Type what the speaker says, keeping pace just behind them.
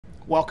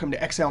Welcome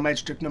to Excel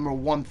Magic Trick number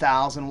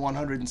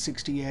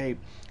 1168.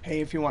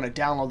 Hey, if you want to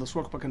download this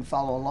workbook and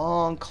follow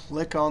along,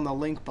 click on the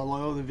link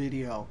below the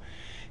video.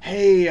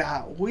 Hey,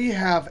 we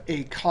have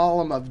a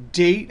column of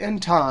date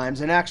and times,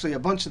 and actually a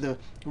bunch of the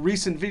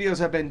recent videos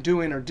I've been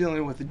doing are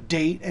dealing with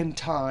date and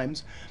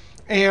times.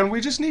 And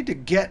we just need to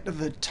get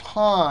the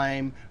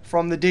time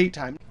from the date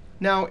time.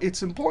 Now,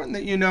 it's important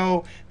that you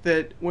know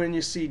that when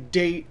you see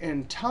date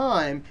and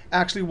time,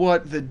 actually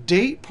what the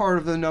date part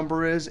of the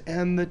number is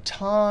and the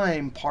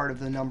time part of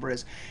the number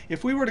is.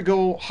 If we were to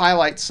go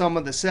highlight some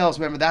of the cells,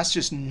 remember that's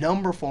just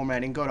number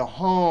formatting. Go to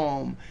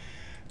Home,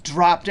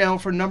 drop down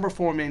for number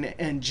formatting,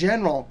 and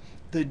General.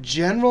 The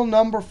general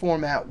number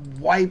format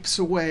wipes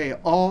away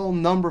all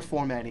number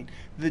formatting.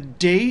 The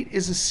date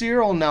is a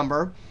serial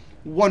number.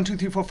 1, 2,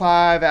 3, 4,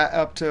 5,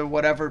 up to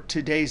whatever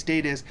today's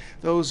date is.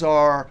 Those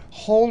are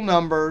whole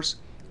numbers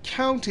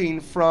counting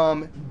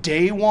from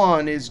day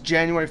 1 is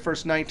January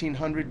 1st,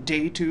 1900.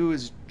 Day 2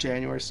 is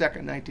January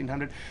 2nd,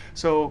 1900.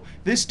 So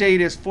this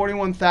date is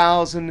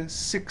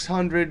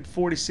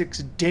 41,646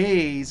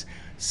 days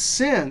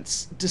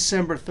since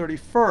December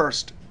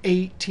 31st,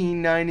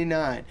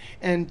 1899.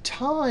 And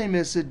time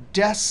is a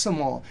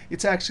decimal.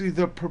 It's actually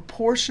the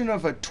proportion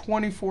of a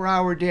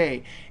 24-hour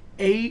day.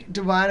 8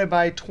 divided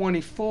by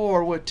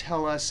 24 would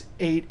tell us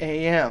 8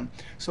 a.m.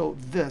 So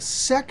the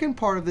second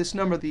part of this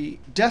number, the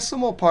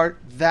decimal part,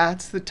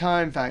 that's the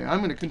time value. I'm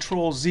going to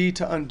Control Z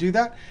to undo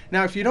that.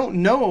 Now, if you don't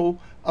know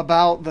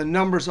about the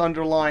numbers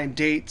underlying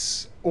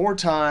dates or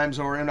times,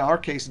 or in our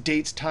case,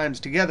 dates times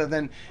together,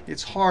 then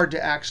it's hard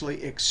to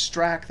actually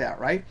extract that,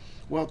 right?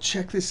 Well,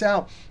 check this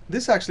out.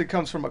 This actually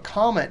comes from a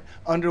comment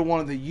under one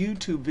of the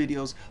YouTube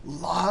videos.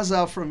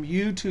 Laza from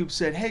YouTube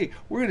said, hey,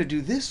 we're going to do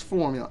this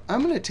formula.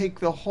 I'm going to take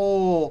the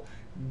whole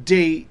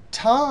date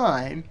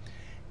time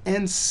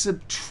and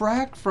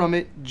subtract from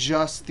it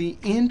just the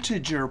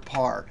integer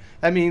part.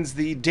 That means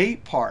the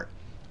date part.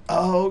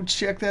 Oh,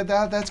 check that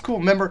out. That's cool.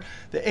 Remember,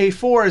 the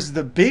A4 is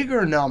the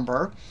bigger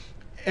number,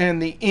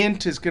 and the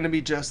int is going to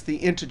be just the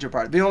integer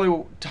part. The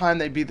only time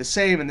they'd be the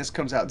same, and this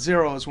comes out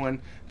 0, is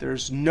when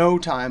there's no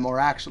time, or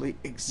actually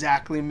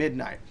exactly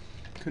midnight.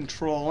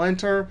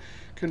 Control-Enter,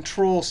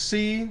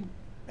 Control-C.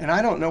 And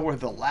I don't know where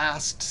the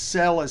last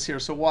cell is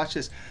here, so watch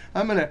this.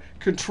 I'm going to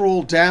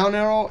Control-Down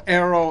arrow,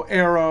 arrow,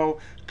 arrow,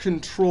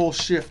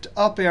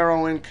 Control-Shift-Up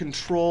arrow, and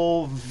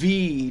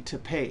Control-V to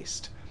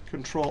paste.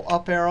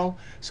 Control-Up arrow.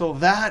 So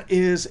that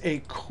is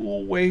a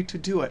cool way to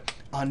do it.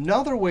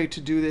 Another way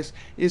to do this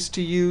is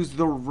to use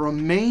the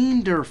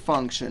remainder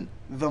function,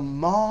 the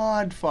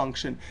mod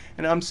function.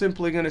 And I'm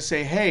simply going to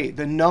say, hey,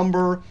 the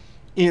number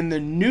in the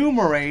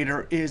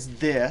numerator is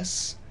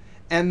this,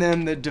 and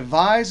then the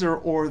divisor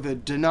or the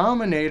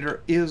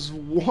denominator is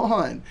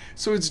 1.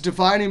 So it's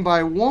dividing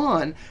by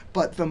 1,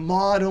 but the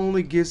mod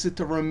only gives it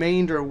the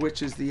remainder,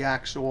 which is the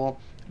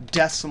actual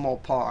decimal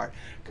part.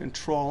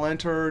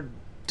 Control-Enter,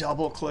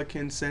 double-click,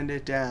 and send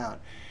it down.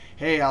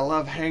 Hey, I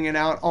love hanging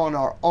out on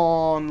our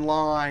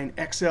online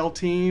Excel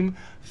team.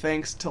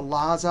 Thanks to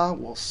Laza.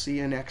 We'll see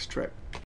you next trip.